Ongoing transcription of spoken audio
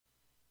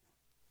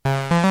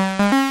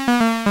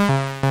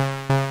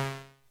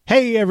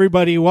Hey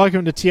everybody,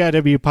 welcome to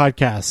TIW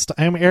Podcast.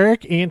 I'm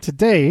Eric, and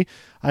today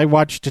I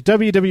watched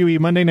WWE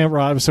Monday Night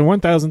Raw episode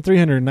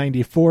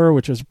 1394,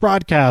 which was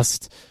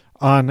broadcast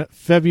on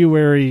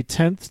February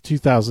 10th,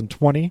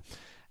 2020.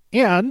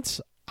 And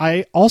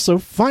I also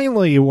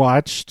finally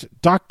watched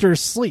Dr.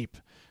 Sleep,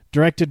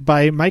 directed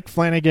by Mike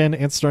Flanagan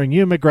and starring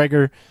Ewan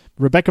McGregor,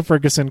 Rebecca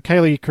Ferguson,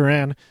 Kylie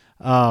Curran,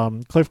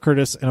 Cliff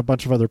Curtis, and a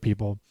bunch of other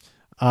people.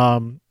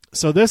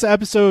 So this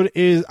episode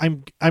is,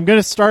 I'm going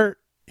to start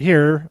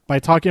here by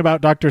talking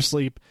about Dr.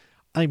 Sleep.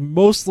 I'm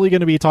mostly going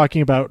to be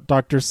talking about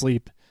Dr.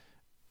 Sleep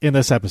in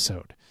this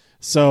episode.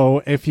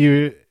 So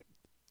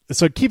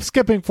keep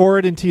skipping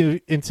forward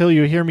until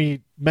you hear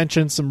me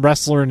mention some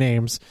wrestler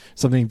names,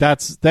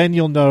 then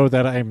you'll know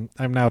that I'm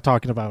now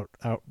talking about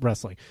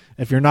wrestling.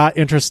 If you're not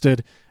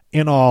interested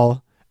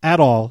at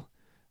all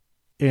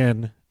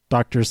in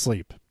Dr.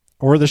 Sleep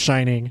or The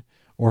Shining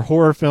or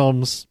horror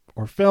films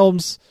or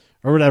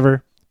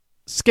whatever,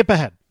 skip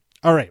ahead.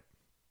 All right.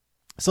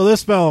 So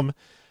this film,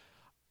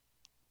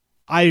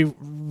 I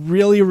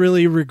really,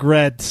 really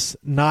regret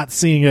not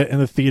seeing it in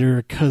the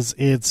theater because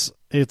it's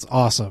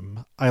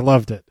awesome. I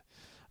loved it.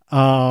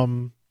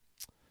 I'm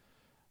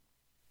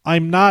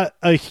not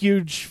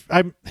to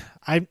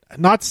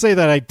say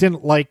that I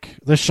didn't like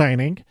The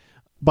Shining,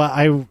 but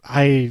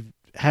I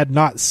had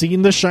not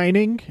seen The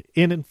Shining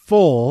in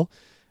full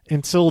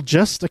until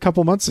just a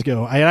couple months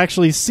ago. I had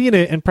actually seen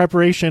it in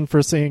preparation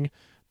for seeing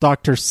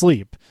Dr.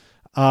 Sleep.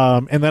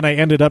 And then I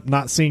ended up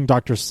not seeing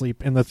Dr.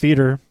 Sleep in the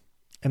theater.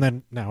 And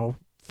then now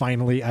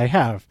finally I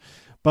have.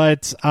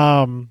 But,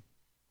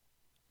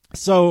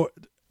 so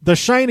The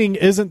Shining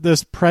isn't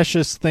this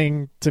precious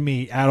thing to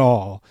me at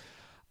all.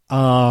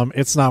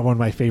 It's not one of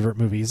my favorite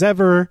movies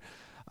ever.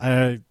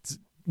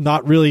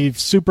 Not really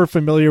super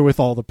familiar with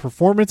all the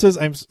performances.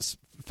 I'm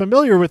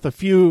familiar with a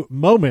few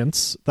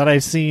moments that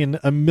I've seen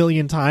a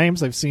million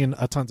times. I've seen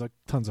tons of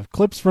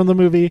clips from the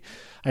movie.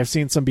 I've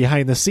seen some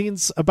behind the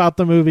scenes about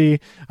the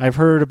movie. I've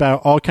heard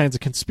about all kinds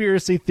of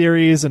conspiracy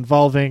theories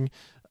involving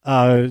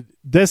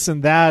this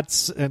and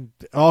that and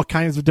all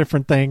kinds of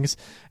different things.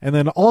 And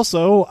then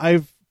also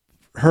I've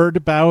heard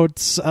about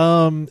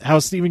how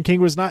Stephen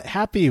King was not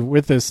happy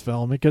with this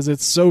film because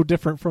it's so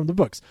different from the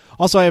books.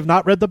 Also, I have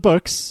not read the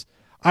books,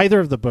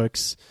 either of the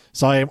books,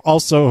 so I am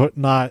also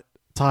not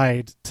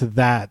tied to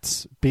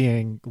that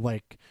being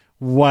like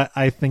what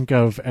I think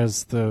of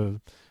as the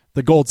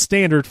gold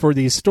standard for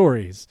these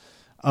stories.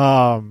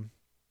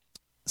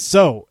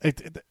 So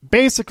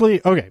basically,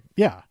 okay,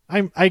 yeah,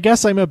 I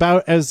guess I'm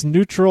about as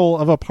neutral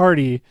of a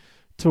party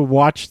to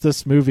watch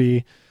this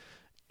movie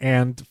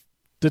and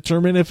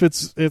determine if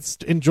it's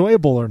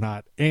enjoyable or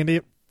not.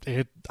 And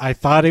I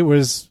thought it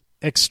was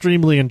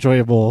extremely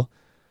enjoyable.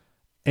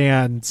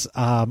 And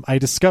I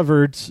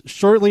discovered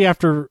shortly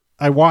after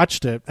I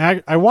watched it.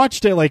 I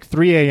watched it like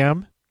 3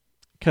 a.m.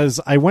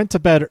 because I went to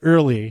bed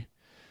early,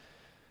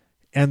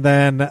 and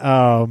then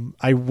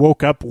I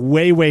woke up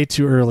way, way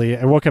too early.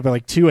 I woke up at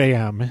like 2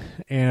 a.m.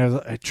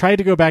 and I tried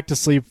to go back to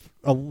sleep.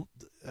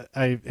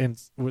 And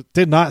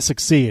did not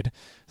succeed.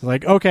 So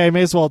like, okay, I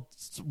may as well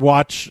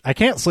watch. I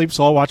can't sleep,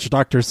 so I'll watch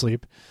Dr.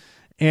 Sleep.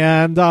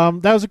 And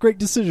that was a great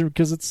decision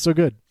because it's so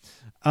good.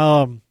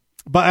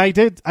 But I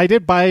did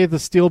buy the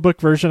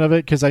Steelbook version of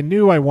it because I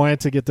knew I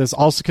wanted to get this.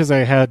 Also because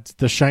I had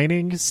the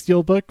Shining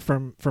Steelbook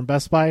from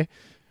Best Buy,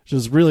 which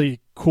is really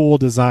cool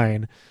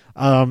design.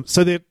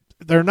 So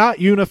they're not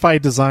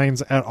unified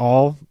designs at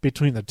all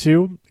between the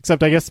two,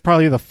 except I guess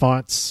probably the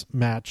fonts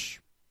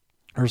match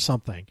or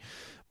something.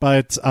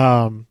 But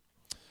the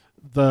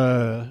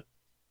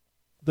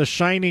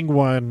Shining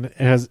one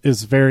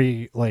is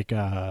very like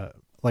a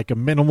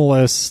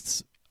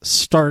minimalist,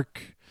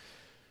 stark,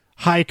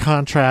 high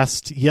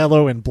contrast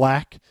yellow and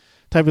black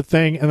type of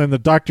thing, and then the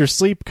Dr.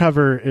 Sleep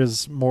cover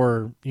is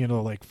more,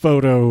 like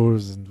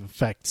photos and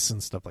effects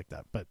and stuff like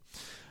that. But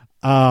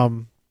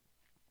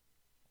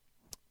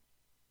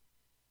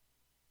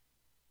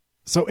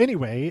so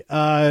anyway,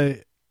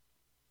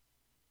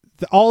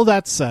 all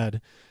that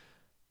said,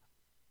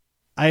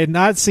 I had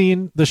not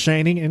seen The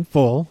Shining in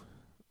full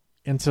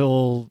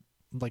until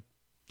like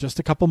just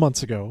a couple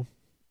months ago,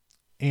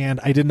 and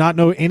I did not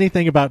know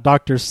anything about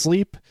Dr.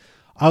 Sleep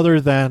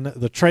other than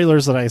the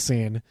trailers that I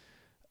seen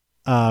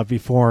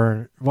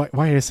before.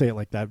 Why did I say it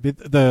like that?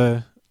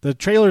 The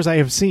trailers I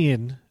have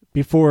seen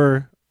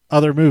before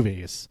other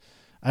movies,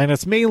 and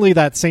it's mainly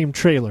that same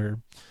trailer.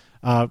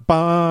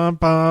 Bum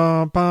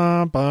bum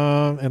bum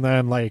bum, and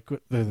then like,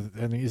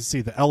 and you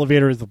see the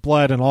elevator, the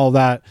blood, and all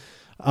that.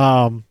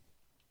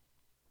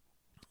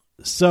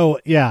 So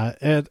yeah,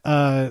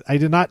 I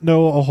did not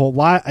know a whole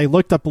lot. I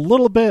looked up a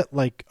little bit,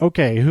 like,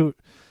 okay,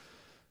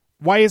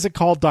 why is it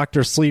called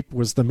Dr. Sleep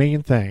was the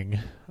main thing.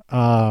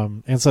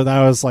 And so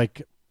that was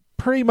like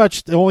pretty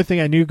much the only thing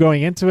I knew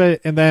going into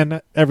it. And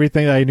then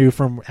everything that I knew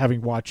from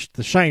having watched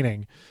The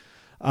Shining.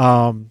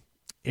 And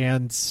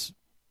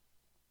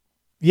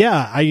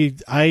yeah,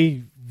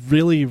 I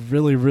really,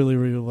 really, really,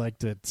 really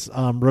liked it.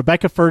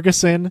 Rebecca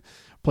Ferguson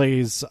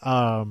plays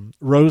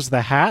Rose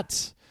the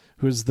Hat,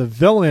 who's the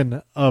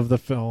villain of the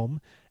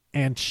film,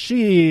 and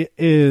she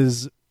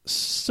is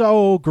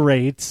so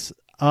great.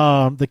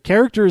 The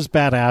character is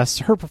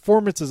badass. Her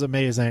performance is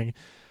amazing.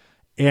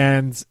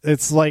 And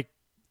it's like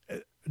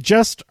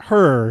just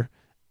her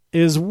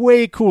is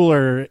way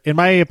cooler, in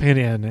my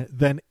opinion,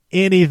 than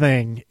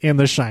anything in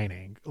The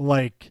Shining.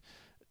 Like,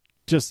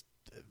 just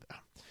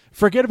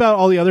forget about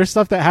all the other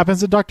stuff that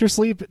happens in Dr.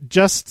 Sleep.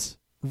 Just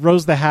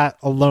Rose the Hat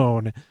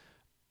alone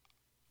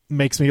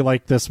makes me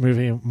like this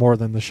movie more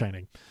than The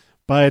Shining.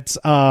 But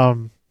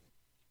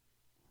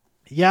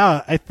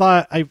yeah, I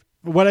thought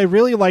what I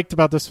really liked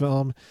about this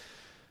film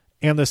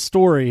and the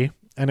story,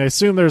 and I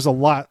assume there's a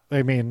lot,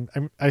 I mean,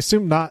 I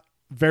assume not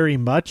very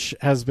much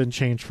has been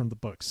changed from the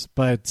books,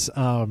 but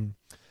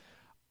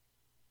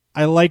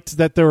I liked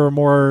that there were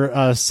more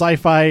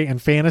sci-fi and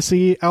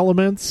fantasy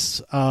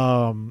elements.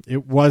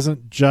 It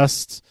wasn't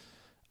just,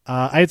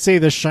 I'd say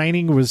The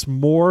Shining was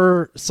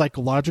more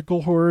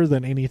psychological horror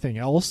than anything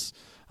else.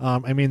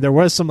 I mean, there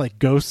was some like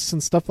ghosts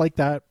and stuff like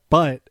that,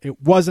 but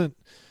it wasn't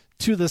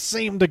to the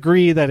same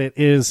degree that it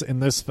is in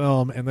this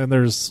film. And then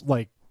there's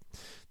like,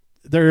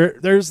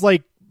 there's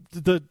like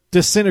the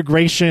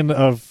disintegration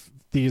of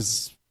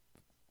these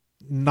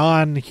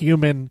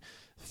non-human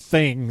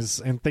things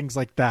and things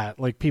like that,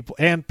 like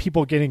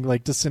people getting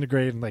like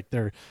disintegrated and like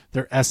their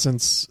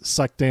essence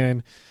sucked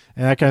in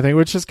and that kind of thing,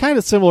 which is kind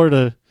of similar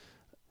to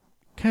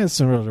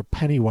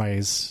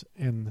Pennywise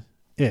in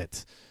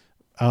It.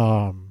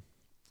 Am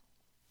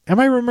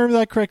I remember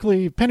that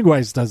correctly?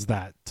 Pennywise does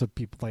that to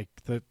people, like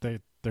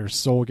their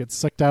soul gets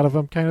sucked out of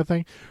them, kind of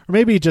thing, or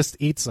maybe he just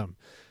eats them.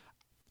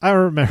 I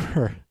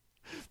remember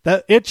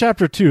that It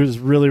Chapter 2 is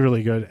really,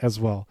 really good as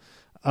well.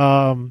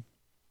 And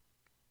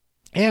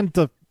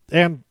the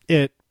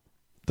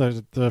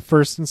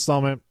first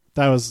installment,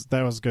 that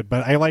was good,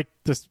 but I like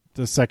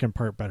the second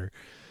part better.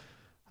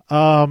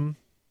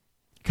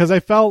 Because I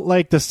felt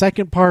like the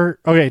second part.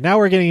 Okay, now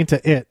we're getting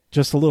into It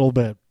just a little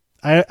bit.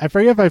 I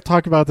forget if I've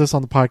talked about this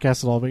on the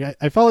podcast at all, but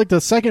I felt like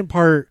the second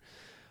part,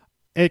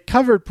 it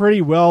covered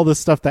pretty well the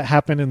stuff that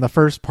happened in the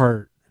first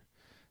part.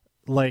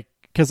 Like,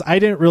 because I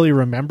didn't really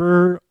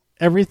remember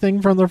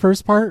everything from the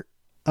first part.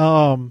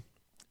 And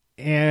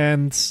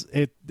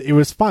it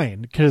was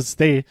fine because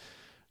they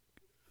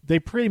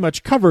pretty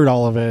much covered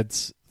all of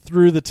it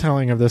through the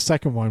telling of the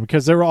second one,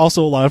 because there were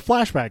also a lot of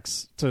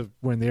flashbacks to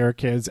when they were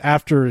kids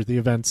after the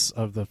events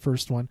of the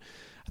first one.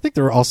 I think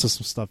there were also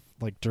some stuff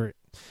like during.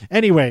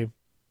 Anyway,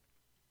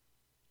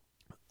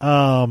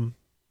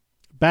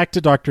 back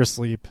to Dr.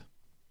 Sleep.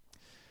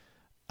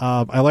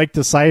 I like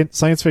the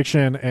science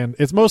fiction, and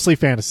it's mostly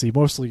fantasy,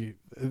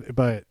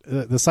 but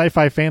the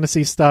sci-fi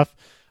fantasy stuff,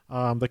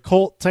 the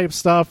cult type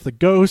stuff, the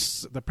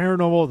ghosts, the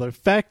paranormal, the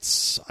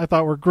effects, I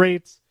thought were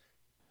great.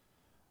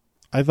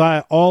 I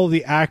thought all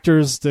the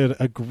actors did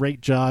a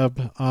great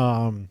job.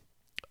 I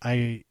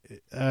mean,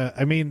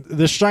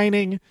 The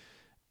Shining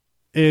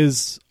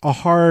is a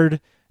hard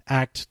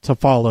act to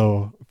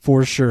follow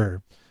for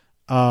sure.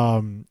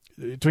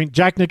 Between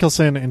Jack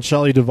Nicholson and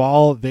Shelley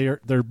Duvall,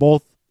 they're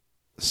both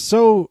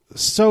so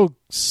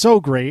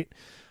great.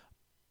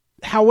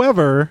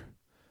 However,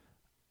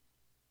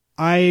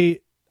 I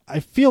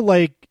feel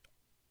like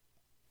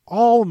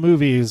all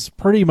movies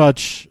pretty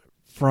much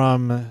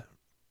from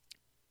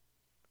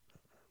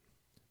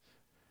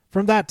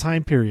that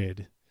time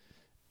period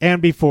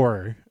and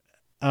before,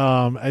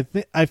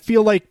 I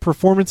feel like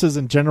performances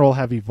in general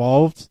have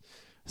evolved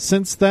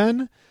since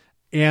then,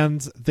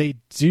 and they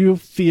do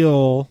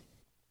feel.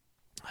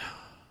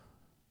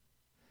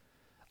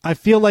 I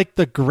feel like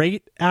the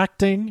great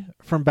acting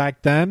from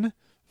back then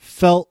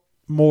felt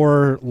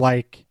more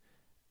like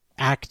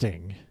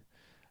acting,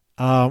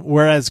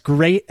 whereas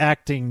great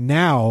acting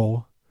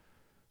now,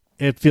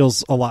 it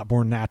feels a lot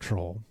more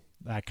natural,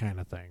 that kind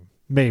of thing.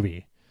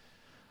 Maybe.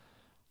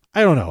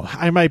 I don't know.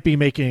 I might be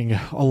making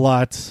a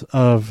lot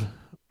of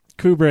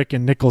Kubrick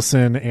and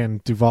Nicholson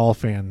and Duvall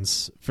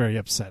fans very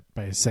upset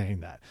by saying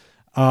that.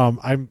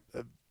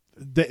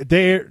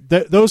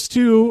 Those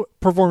two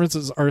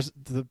performances are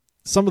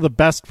some of the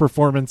best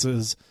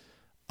performances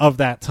of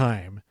that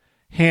time,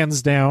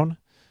 hands down.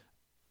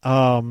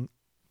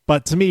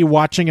 But to me,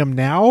 watching them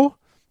now,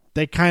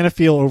 they kind of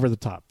feel over the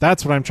top.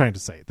 That's what I'm trying to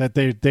say. That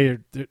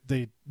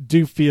they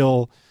do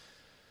feel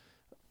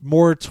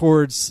more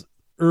towards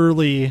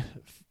early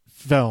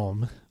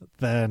film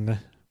than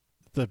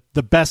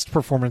the best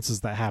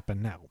performances that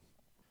happen now.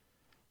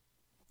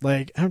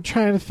 Like, I'm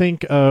trying to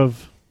think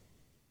of.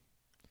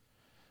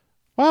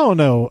 I don't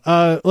know.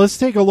 Let's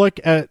take a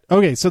look at.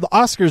 Okay, so the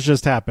Oscars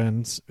just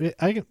happened.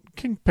 I can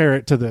compare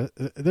it to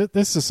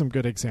this is some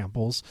good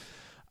examples.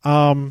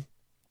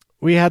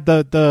 We had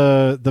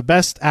the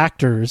best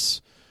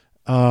actors,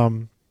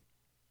 who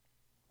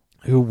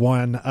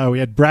won. We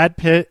had Brad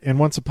Pitt in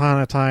Once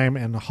Upon a Time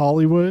in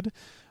Hollywood.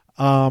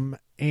 And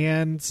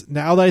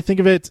now that I think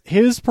of it,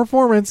 his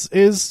performance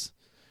it's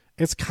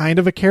kind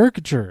of a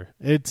caricature.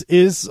 It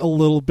is a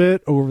little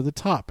bit over the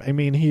top. I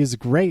mean, he is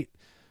great,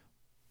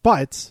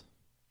 but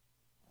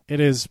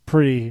it's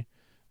pretty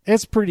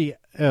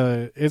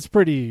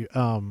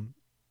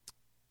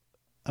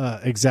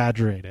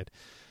exaggerated.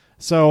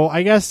 So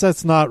I guess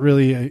that's not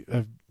really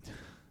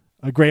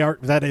a great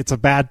art that it's a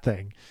bad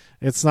thing.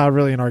 It's not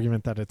really an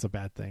argument that it's a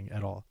bad thing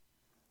at all.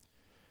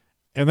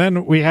 And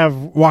then we have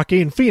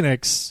Joaquin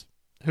Phoenix,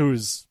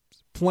 who's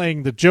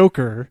playing the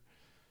Joker,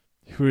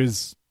 who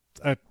is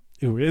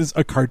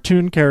a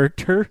cartoon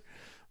character.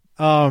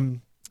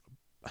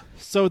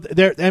 So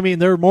there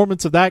are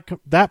moments of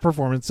that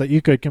performance that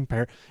you could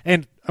compare,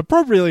 and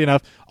appropriately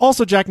enough,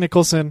 also Jack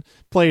Nicholson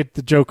played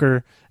the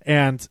Joker.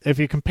 And if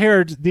you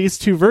compared these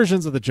two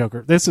versions of the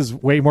Joker, this is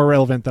way more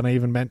relevant than I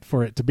even meant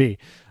for it to be.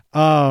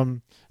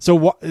 So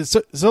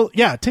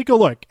yeah, take a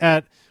look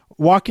at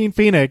Joaquin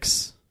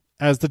Phoenix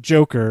as the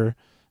Joker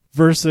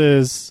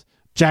versus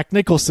Jack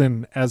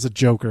Nicholson as a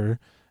Joker,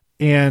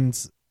 and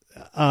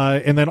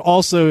then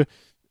also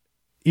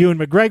Ewan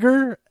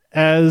McGregor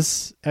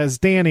as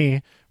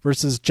Danny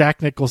versus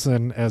Jack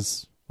Nicholson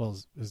as well.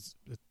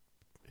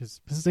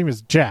 His name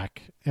is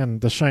Jack in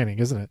The Shining,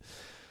 isn't it?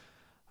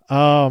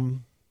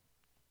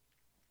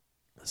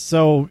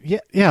 So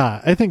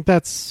yeah, I think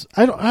that's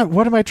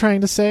what am I trying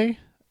to say?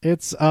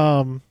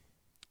 I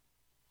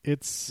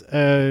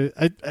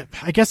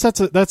guess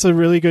that's a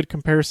really good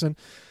comparison.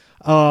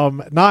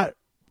 Not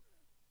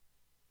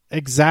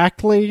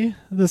exactly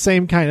the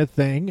same kind of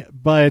thing,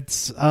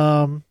 but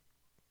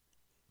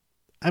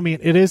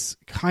it is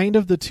kind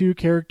of the two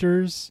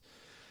characters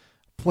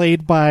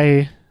played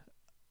by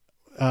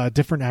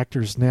different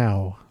actors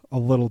now a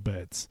little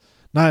bit.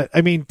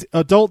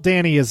 Adult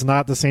Danny is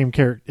not the same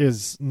character,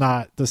 is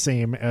not the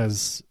same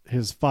as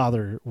his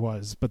father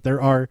was, but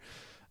there are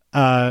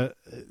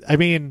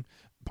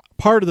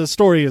part of the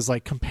story is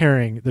like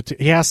comparing the two.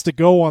 He has to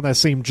go on that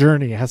same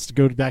journey. He has to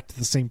go back to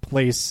the same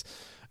place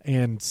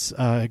and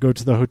go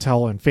to the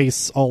hotel and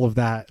face all of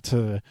that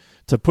to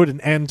put an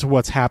end to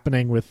what's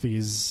happening with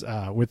these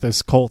with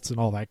this cult and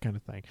all that kind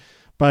of thing.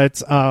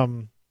 But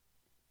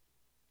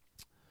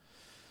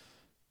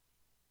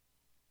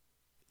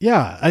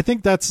yeah, I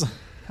think that's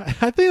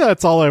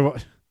all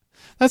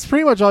that's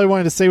pretty much all I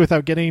wanted to say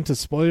without getting into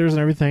spoilers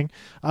and everything.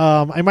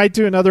 I might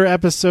do another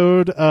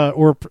episode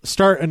or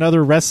start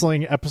another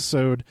wrestling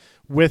episode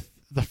with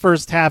the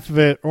first half of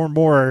it or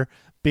more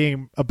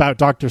being about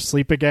Dr.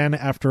 Sleep again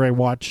after I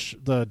watch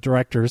the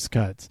director's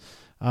cut.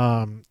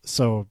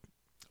 So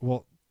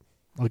I'll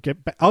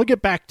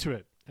get back to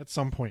it at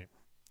some point.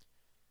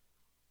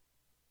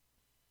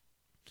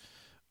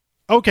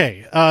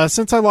 Okay,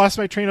 since I lost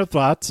my train of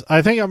thought,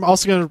 I think I'm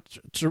also going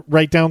to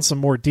write down some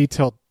more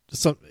detailed,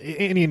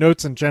 any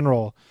notes in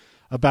general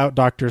about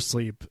Dr.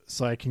 Sleep,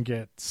 so I can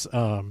get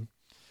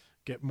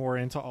more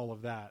into all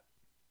of that.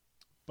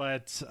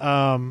 But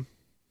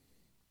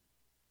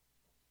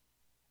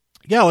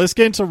yeah, let's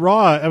get into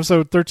Raw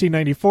episode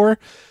 1394.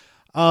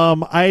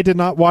 I did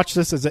not watch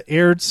this as it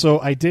aired, so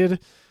I did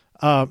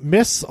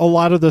miss a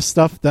lot of the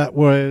stuff that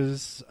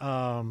was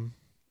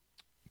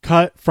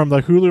cut from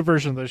the Hulu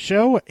version of the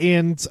show,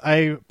 and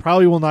I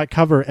probably will not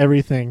cover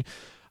everything.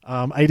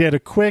 I did a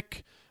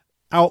quick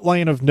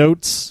outline of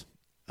notes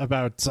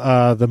about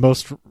the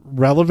most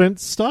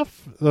relevant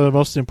stuff, the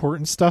most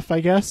important stuff,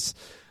 I guess.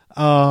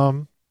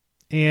 So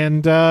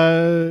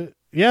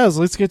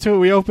let's get to it.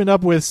 We opened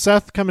up with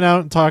Seth coming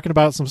out and talking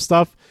about some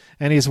stuff,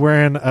 and he's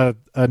wearing a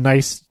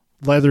nice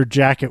leather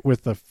jacket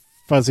with the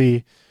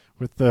fuzzy,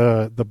 with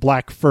the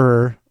black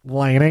fur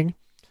lining.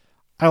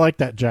 I like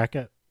that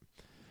jacket.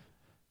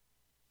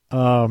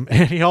 And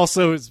he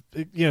also is,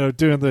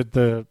 doing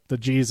the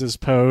Jesus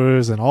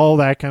pose and all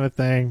that kind of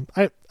thing.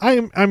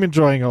 I'm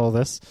enjoying all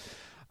this.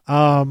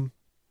 So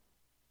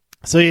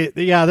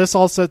yeah, this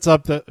all sets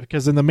up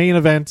because in the main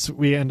event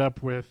we end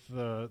up with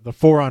the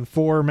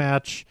 4-on-4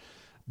 match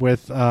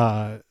with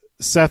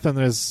Seth and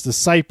his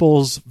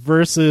disciples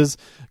versus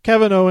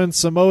Kevin Owens,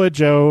 Samoa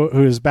Joe,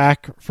 who is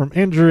back from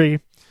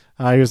injury.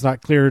 He was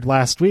not cleared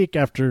last week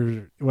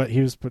after what he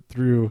was put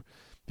through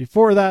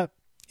before that.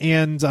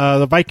 And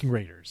the Viking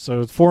Raiders.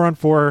 So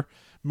 4-on-4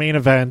 main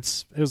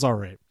event. It was all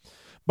right.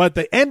 But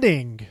the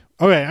ending...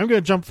 Okay, I'm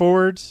going to jump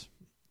forward.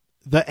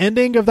 The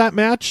ending of that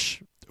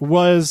match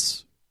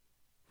was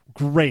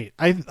great.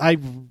 I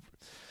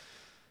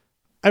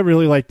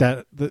really like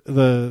that,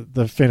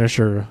 the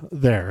finisher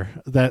there.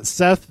 That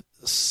Seth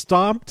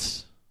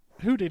stomped...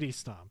 Who did he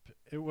stomp?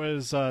 It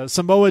was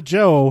Samoa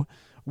Joe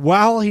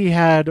while he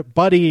had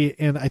Buddy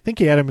in... I think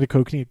he had him in the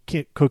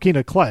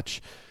Coquina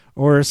Clutch.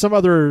 Or some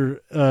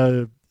other...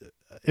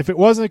 if it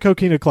wasn't a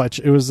Coquina Clutch,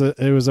 it was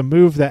a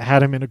move that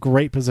had him in a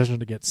great position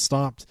to get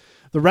stomped.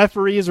 The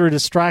referees were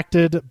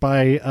distracted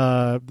by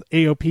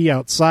AOP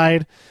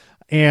outside,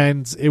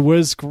 and that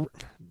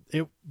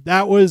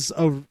was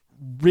a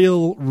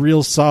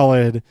real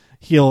solid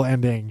heel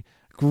ending.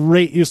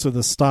 Great use of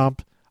the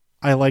stomp.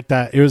 I like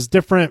that. It was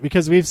different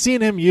because we've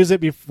seen him use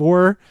it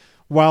before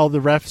while the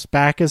ref's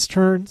back is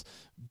turned,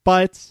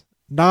 but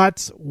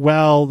not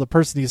while the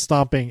person he's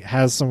stomping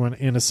has someone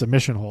in a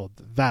submission hold.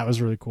 That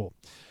was really cool.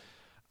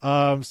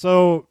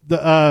 So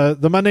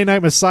the Monday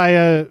Night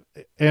Messiah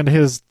and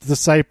his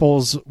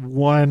disciples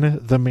won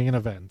the main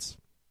event.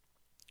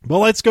 Well,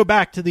 let's go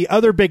back to the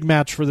other big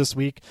match for this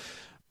week.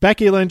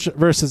 Becky Lynch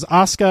versus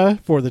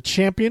Asuka for the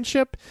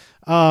championship.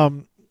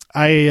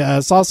 I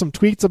saw some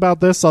tweets about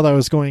this, saw that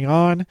was going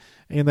on,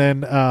 and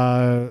then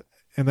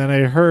I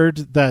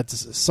heard that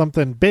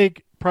something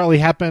big probably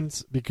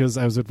happened because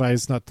I was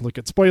advised not to look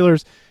at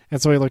spoilers,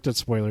 and so I looked at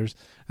spoilers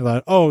and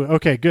thought, oh,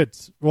 okay, good.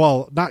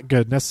 Well, not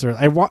good necessarily.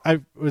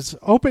 I was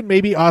hoping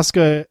maybe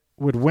Asuka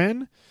would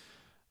win.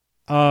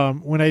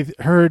 When I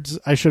heard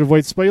I should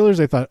avoid spoilers,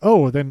 I thought,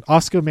 oh, then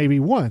Asuka maybe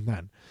won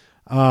then.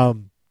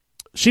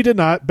 She did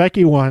not.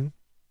 Becky won.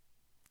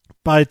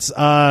 But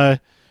right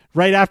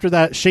after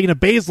that, Shayna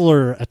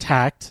Baszler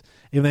attacked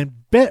and then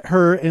bit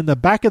her in the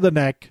back of the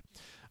neck.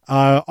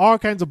 All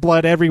kinds of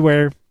blood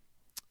everywhere.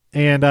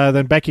 And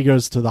then Becky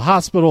goes to the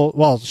hospital.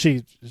 Well,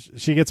 she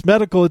gets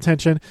medical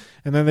attention,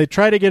 and then they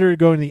try to get her to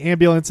go in the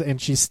ambulance, and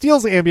she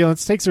steals the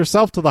ambulance, takes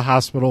herself to the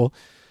hospital,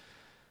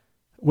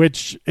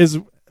 which is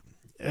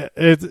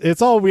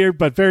it's all weird,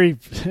 but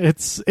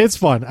it's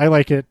fun. I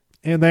like it.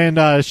 And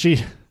then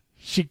she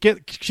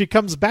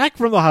comes back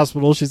from the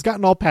hospital. She's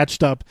gotten all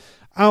patched up.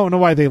 I don't know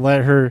why they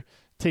let her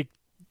take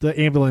the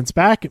ambulance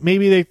back.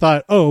 Maybe they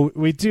thought, oh,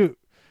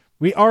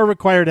 we are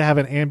required to have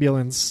an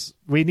ambulance.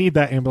 We need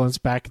that ambulance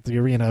back at the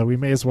arena. We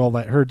may as well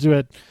let her do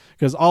it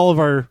because all of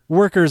our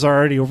workers are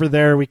already over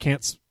there. We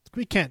can't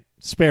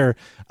spare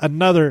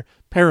another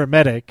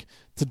paramedic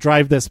to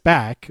drive this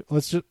back.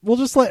 We'll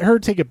just let her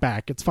take it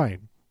back. It's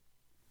fine.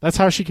 That's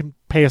how she can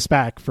pay us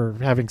back for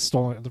having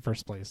stolen it in the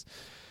first place.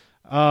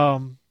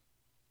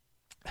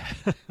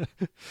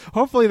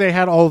 Hopefully they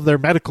had all of their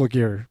medical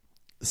gear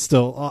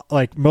still,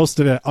 like most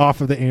of it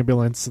off of the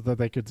ambulance so that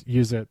they could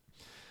use it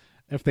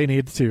if they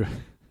needed to.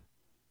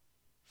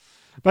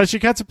 But she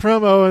cuts a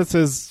promo and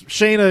says,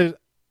 Shayna,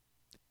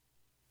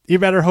 you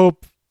better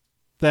hope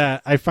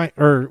that I find,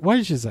 or what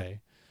did she say?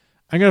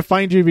 I'm going to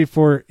find you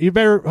before, you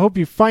better hope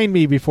you find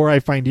me before I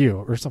find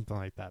you, or something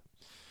like that.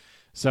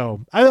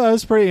 So I thought it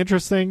was pretty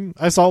interesting.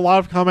 I saw a lot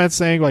of comments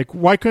saying, like,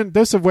 why couldn't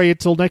this have waited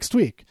till next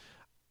week?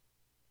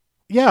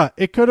 Yeah,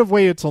 it could have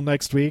waited till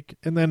next week,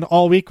 and then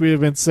all week we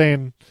have been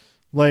saying,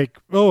 like,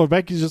 oh,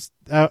 Becky's just,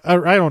 I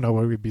don't know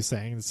what we'd be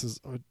saying.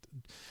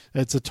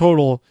 It's a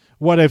total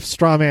what if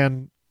straw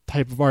man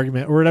type of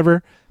argument or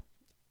whatever.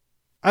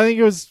 I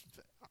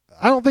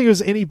don't think it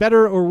was any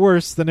better or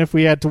worse than if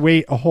we had to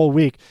wait a whole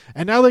week.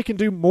 And now they can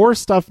do more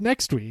stuff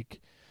next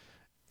week.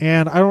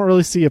 And I don't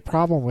really see a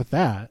problem with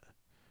that.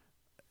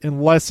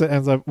 Unless it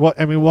ends up,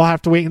 we'll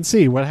have to wait and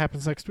see what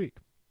happens next week.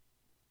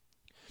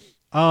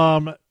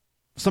 Some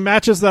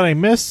matches that I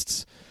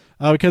missed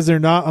because they're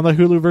not on the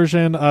Hulu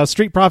version.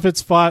 Street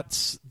Profits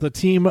fought the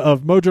team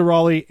of Mojo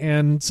Rawley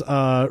and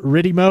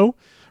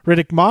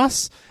Riddick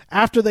Moss.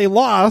 After they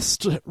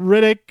lost,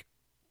 Riddick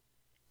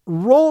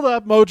rolled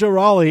up Mojo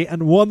Rawley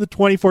and won the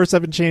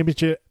 24/7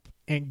 championship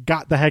and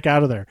got the heck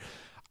out of there.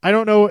 I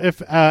don't know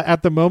if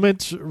at the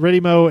moment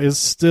Riddick is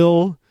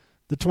still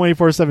the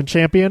 24/7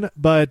 champion,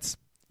 but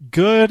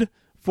good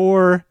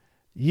for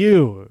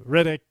you,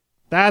 Riddick.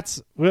 That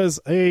was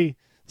a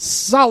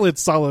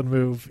solid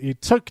move. He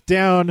took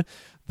down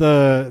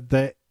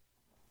the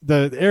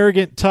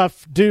arrogant,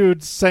 tough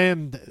dude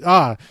saying,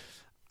 I'm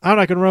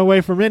not going to run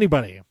away from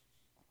anybody.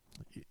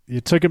 You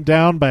took him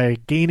down by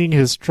gaining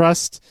his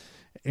trust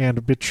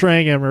and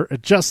betraying him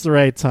at just the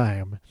right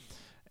time.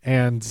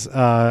 And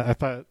I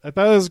thought it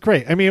was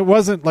great. I mean, it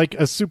wasn't like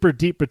a super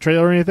deep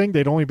betrayal or anything.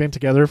 They'd only been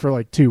together for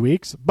like 2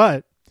 weeks,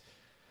 but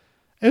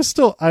it's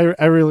still,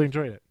 I really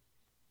enjoyed it.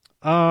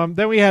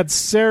 Then we had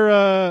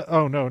Sarah.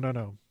 Oh,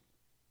 no.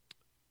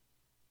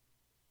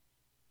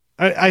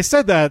 I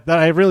said that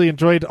I really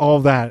enjoyed all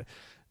of that.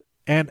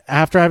 And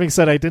after having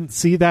said I didn't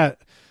see that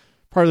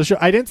part of the show,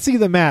 I didn't see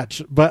the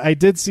match, but I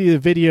did see a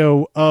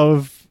video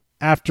of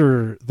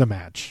after the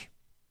match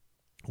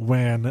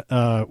when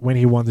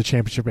he won the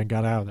championship and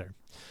got out of there.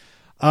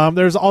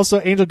 There's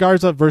also Angel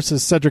Garza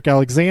versus Cedric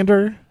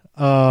Alexander.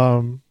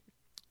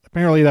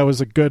 Apparently that was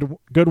a good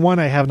one.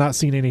 I have not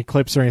seen any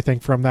clips or anything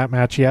from that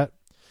match yet.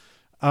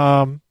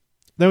 Then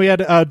we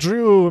had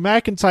Drew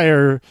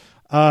McIntyre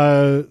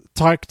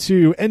talk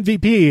to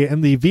MVP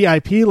in the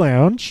VIP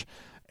lounge,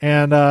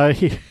 and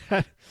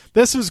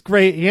this was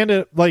great. He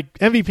ended like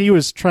MVP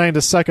was trying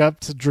to suck up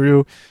to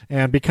Drew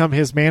and become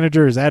his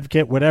manager, his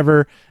advocate,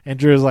 whatever, and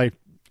Drew was like,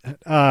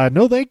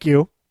 no thank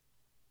you.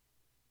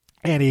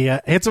 And he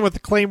hits him with the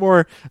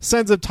Claymore,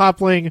 sends him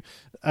toppling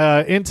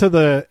into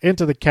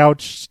the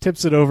couch,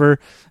 tips it over,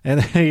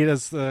 and then he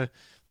does the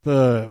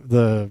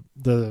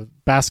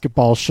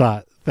basketball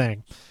shot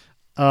thing.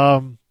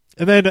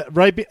 And then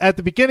right at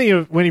the beginning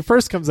of when he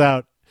first comes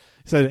out,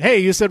 he said, "Hey,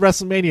 you said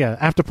WrestleMania.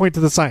 I have to point to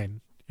the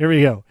sign. Here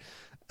we go."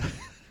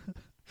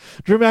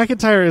 Drew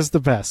McIntyre is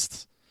the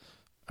best.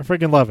 I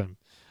freaking love him.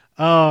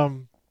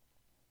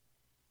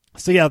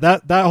 So yeah,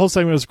 that whole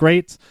segment was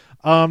great.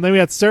 Then we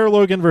had Sarah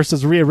Logan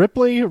versus Rhea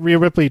Ripley. Rhea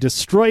Ripley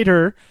destroyed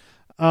her.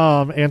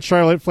 And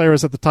Charlotte Flair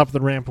was at the top of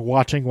the ramp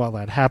watching while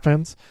that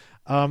happened.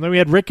 Then we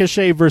had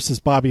Ricochet versus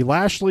Bobby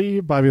Lashley.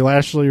 Bobby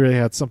Lashley really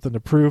had something to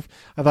prove.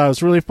 I thought it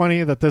was really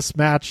funny that this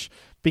match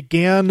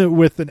began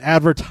with an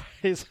advertisement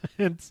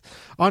it's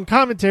on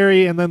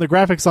commentary and then the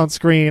graphics on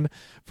screen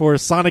for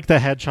Sonic the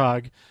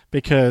Hedgehog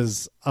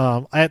because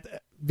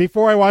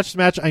before I watched the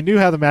match, I knew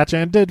how the match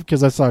ended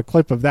because I saw a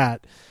clip of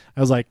that. I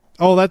was like,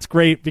 oh, that's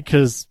great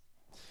because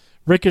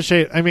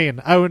Ricochet, I mean,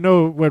 I would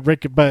know what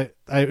but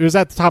it was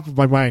at the top of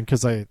my mind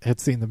because I had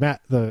seen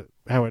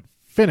how it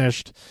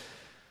finished,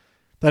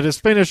 that his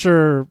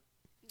finisher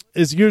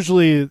is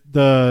usually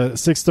the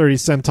 630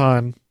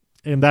 senton,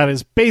 and that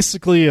is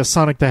basically a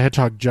Sonic the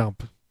Hedgehog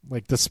jump,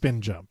 like the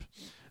spin jump.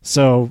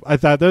 So I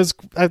thought that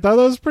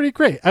was pretty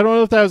great. I don't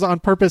know if that was on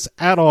purpose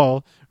at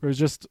all, or it was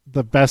just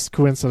the best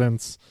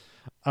coincidence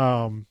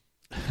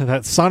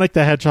that Sonic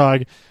the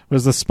Hedgehog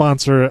was the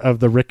sponsor of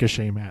the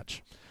Ricochet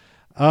match.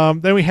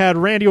 Then we had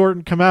Randy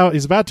Orton come out.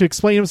 He's about to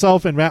explain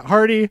himself, and Matt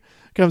Hardy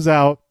comes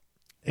out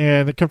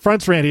and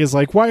confronts Randy. He's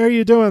like, "Why are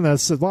you doing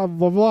this? Blah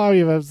blah blah.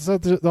 You have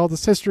all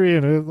this history,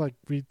 and like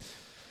we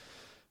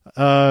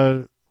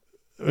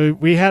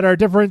had our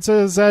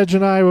differences, Edge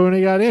and I, when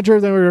he got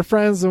injured. Then we were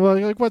friends, and we're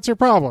like, what's your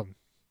problem?"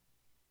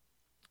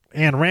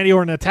 And Randy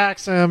Orton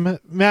attacks him.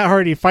 Matt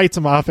Hardy fights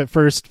him off at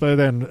first, but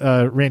then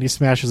Randy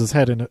smashes his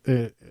head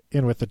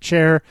in with the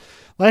chair,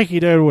 like he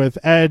did with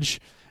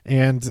Edge.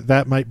 And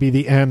that might be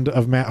the end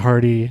of Matt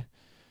Hardy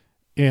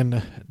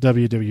in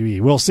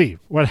WWE. We'll see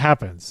what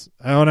happens.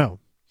 I don't know.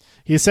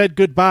 He said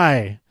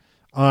goodbye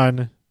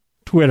on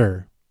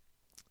Twitter.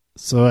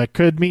 So it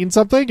could mean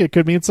something. It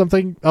could mean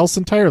something else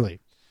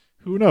entirely.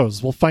 Who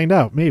knows? We'll find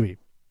out, maybe.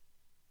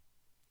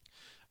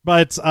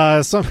 But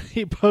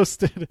somebody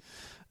posted,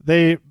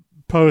 a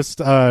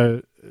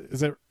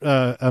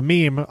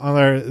meme on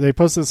there. They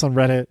posted this on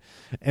Reddit.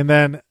 And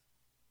then,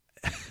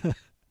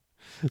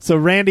 so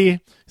Randy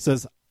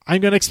says, "I'm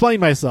going to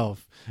explain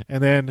myself."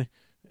 And then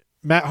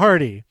Matt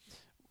Hardy,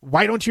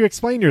 "Why don't you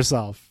explain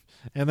yourself?"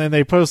 And then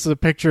they posted a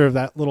picture of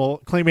that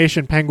little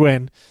claymation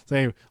penguin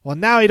saying, "Well,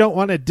 now I don't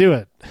want to do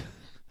it."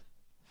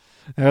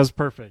 That was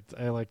perfect.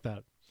 I like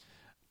that.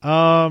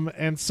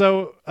 And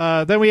so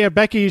then we have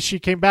Becky. She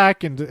came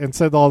back and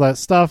said all that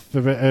stuff.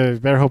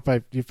 Better hope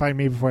you find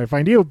me before I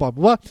find you, blah,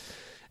 blah, blah.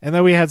 And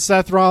then we had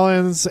Seth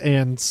Rollins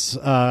and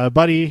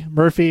Buddy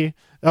Murphy.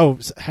 Oh,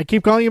 I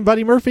keep calling him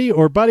Buddy Murphy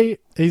or Buddy.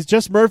 He's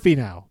just Murphy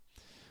now.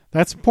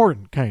 That's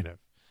important, kind of.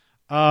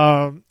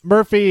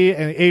 Murphy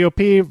and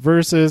AOP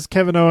versus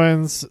Kevin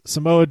Owens,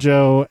 Samoa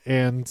Joe,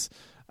 and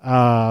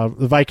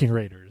the Viking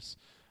Raiders.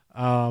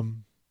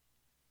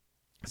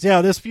 So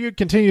yeah, this feud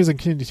continues and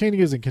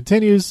continues and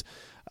continues.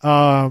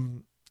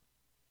 I'm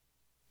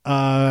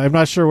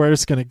not sure where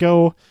it's going to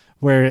go.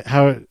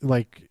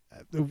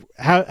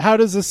 How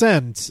does this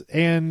end?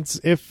 And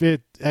if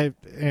it I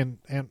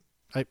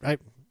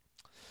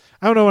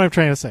don't know what I'm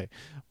trying to say,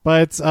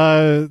 but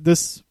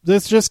this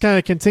just kind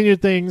of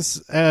continued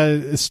things.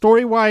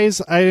 Story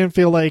wise, I didn't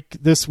feel like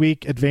this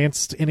week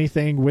advanced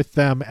anything with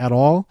them at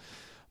all,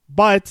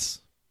 but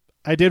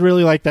I did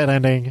really like that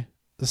ending,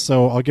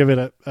 so I'll give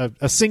it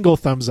a single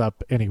thumbs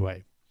up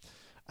anyway.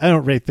 I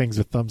don't rate things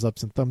with thumbs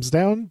ups and thumbs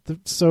down,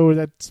 so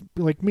that's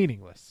like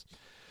meaningless.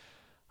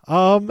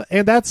 And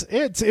that's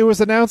it. It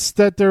was announced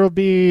that there will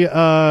be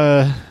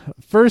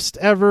first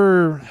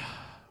ever.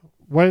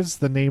 What is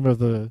the name of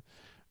the?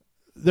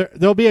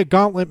 There'll be a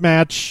gauntlet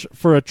match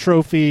for a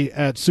trophy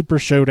at Super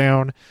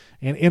Showdown,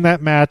 and in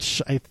that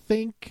match, I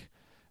think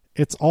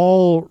it's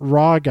all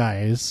Raw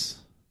guys,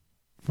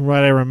 from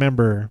what I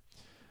remember.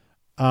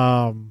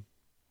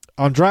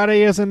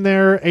 Andrade is in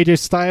there, AJ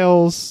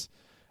Styles,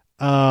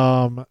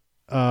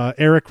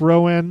 Eric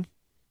Rowan,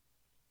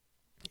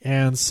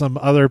 and some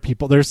other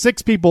people. There's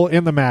 6 people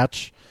in the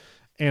match,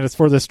 and it's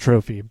for this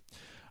trophy.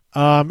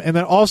 And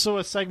then also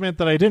a segment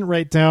that I didn't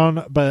write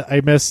down, but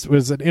I missed,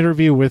 was an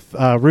interview with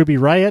Ruby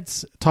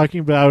Riott talking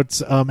about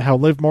how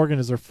Liv Morgan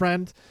is her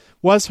friend,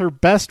 was her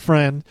best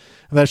friend,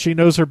 and that she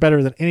knows her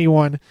better than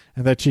anyone,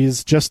 and that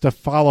she's just a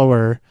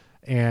follower,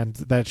 and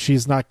that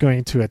she's not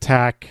going to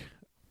attack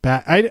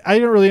back. I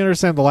didn't really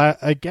understand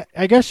I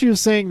guess she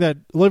was saying that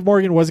Liv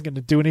Morgan wasn't going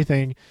to do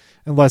anything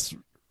unless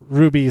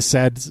Ruby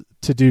said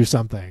to do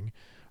something,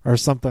 or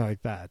something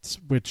like that,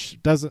 which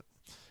doesn't.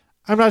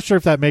 I'm not sure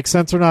if that makes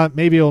sense or not.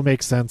 Maybe it'll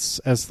make sense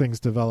as things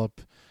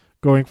develop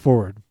going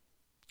forward.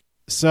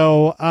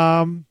 So,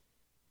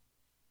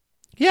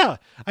 yeah,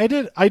 I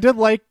did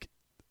like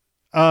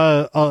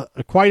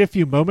quite a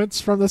few moments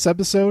from this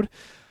episode.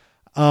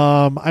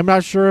 I'm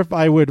not sure if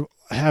I would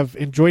have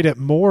enjoyed it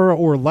more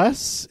or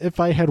less if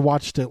I had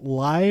watched it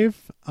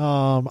live.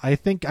 I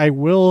think I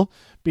will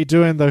be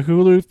doing the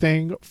Hulu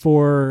thing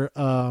for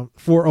a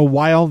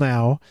while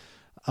now.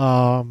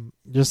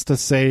 Just to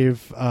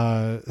save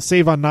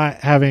on not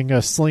having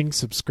a Sling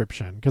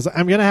subscription, because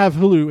I'm gonna have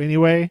Hulu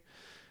anyway,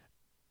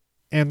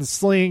 and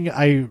Sling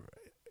I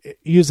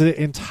use it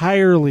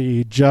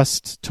entirely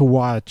just to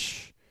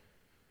watch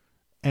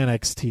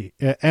NXT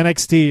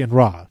and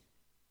Raw.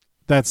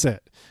 That's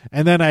it.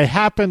 And then I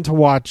happen to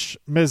watch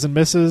Ms. and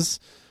Mrs.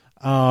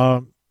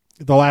 The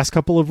last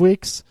couple of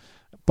weeks,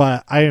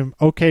 but I am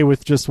okay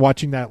with just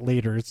watching that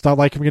later. It's not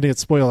like I'm gonna get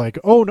spoiled. Like,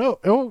 oh no,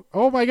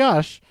 oh my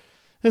gosh,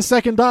 his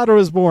second daughter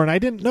was born. I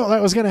didn't know that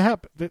was going to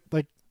happen.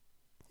 Like,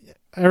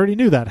 I already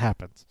knew that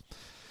happened.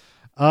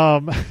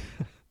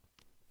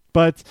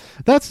 But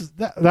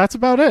that's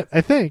about it,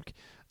 I think.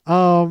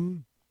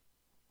 I'll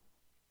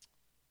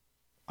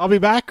be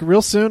back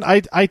real soon.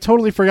 I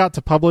totally forgot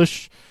to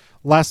publish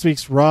last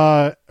week's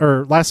SmackDown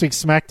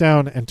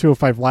and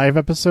 205 Live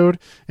episode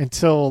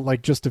until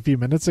like just a few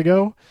minutes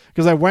ago,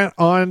 because I went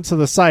on to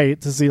the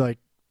site to see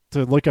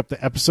to look up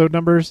the episode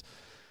numbers.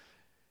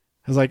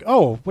 I was like,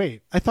 oh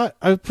wait,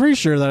 I'm pretty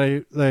sure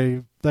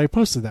that I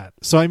posted that,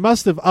 so I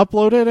must have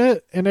uploaded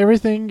it and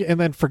everything, and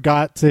then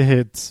forgot to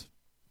hit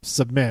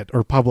submit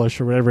or publish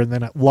or whatever, and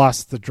then it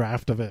lost the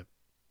draft of it.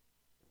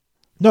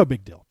 No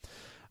big deal,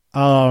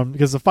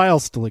 because the file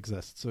still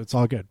exists, so it's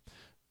all good.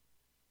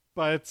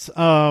 But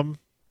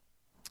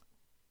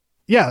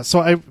yeah, so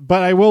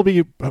I will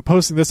be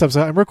posting this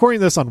episode. I'm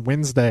recording this on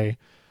Wednesday,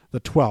 the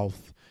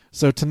 12th.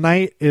 So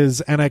tonight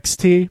is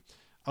NXT.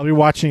 I'll be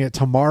watching it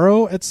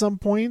tomorrow at some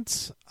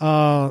point,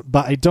 but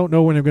I don't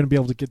know when I'm going to be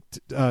able to get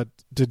to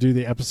do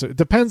the episode. It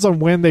depends on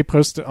when they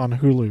post it on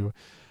Hulu,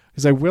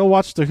 because I will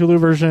watch the Hulu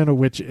version,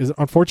 which is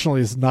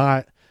unfortunately is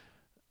not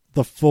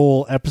the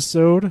full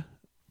episode.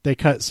 They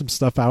cut some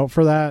stuff out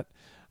for that.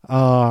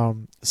 So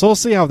we'll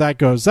see how that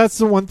goes. That's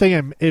the one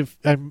thing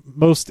I'm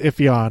most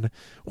iffy on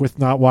with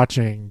not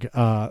watching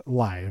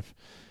live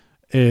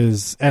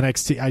is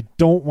NXT. I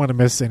don't want to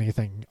miss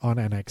anything on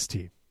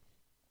NXT.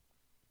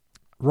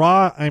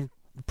 Raw, I'm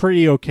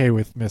pretty okay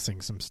with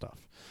missing some stuff.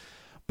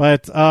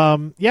 But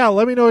yeah,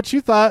 let me know what you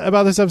thought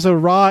about this episode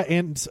of Raw,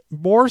 and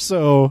more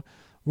so,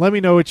 let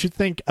me know what you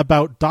think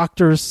about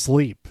Dr.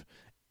 Sleep,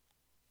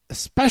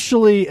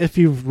 especially if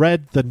you've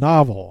read the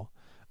novel.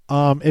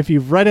 If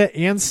you've read it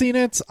and seen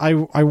it,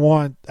 I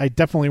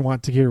definitely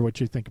want to hear what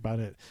you think about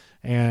it.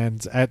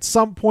 And at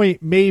some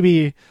point,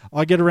 maybe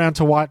I'll get around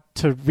to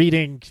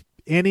reading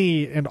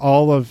any and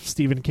all of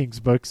Stephen King's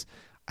books.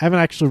 I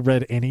haven't actually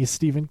read any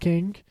Stephen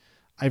King.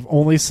 I've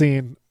only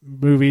seen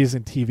movies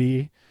and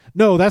TV.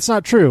 No, that's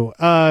not true.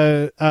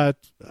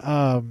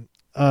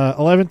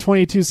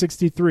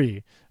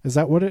 11/22/63. Is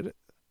that what it?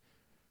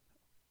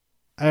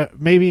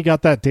 Maybe you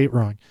got that date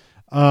wrong.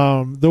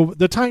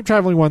 The time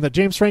traveling one that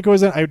James Franco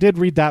is in, I did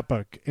read that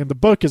book, and the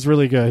book is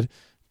really good.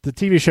 The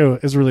TV show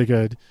is really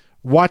good.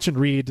 Watch and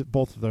read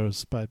both of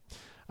those. But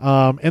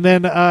and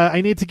then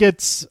I need to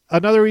get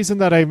another reason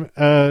that I'm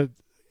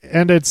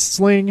ended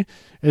Sling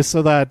is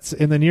so that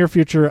in the near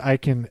future I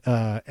can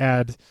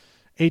add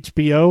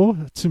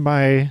HBO to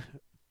my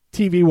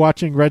TV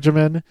watching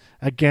regimen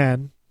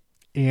again.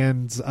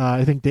 And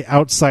I think The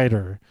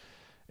Outsider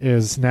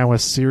is now a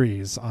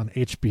series on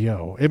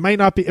HBO. It might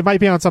not be. It might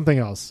be on something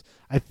else.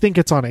 I think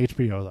it's on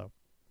HBO though.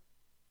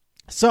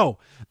 So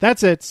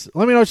that's it.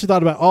 Let me know what you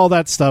thought about all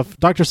that stuff.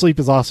 Dr. Sleep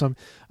is awesome.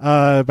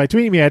 By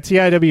tweeting me at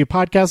TIW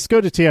Podcasts,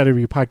 go to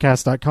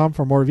TIWpodcast.com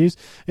for more reviews.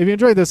 If you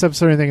enjoyed this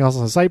episode or anything else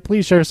on the site,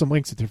 please share some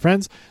links with your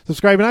friends.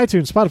 Subscribe on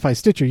iTunes, Spotify,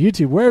 Stitcher,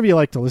 YouTube, wherever you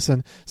like to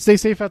listen. Stay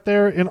safe out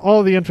there in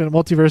all the infinite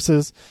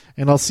multiverses,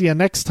 and I'll see you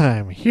next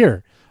time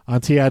here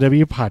on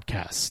TIW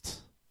Podcast.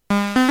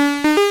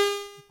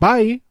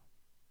 Bye.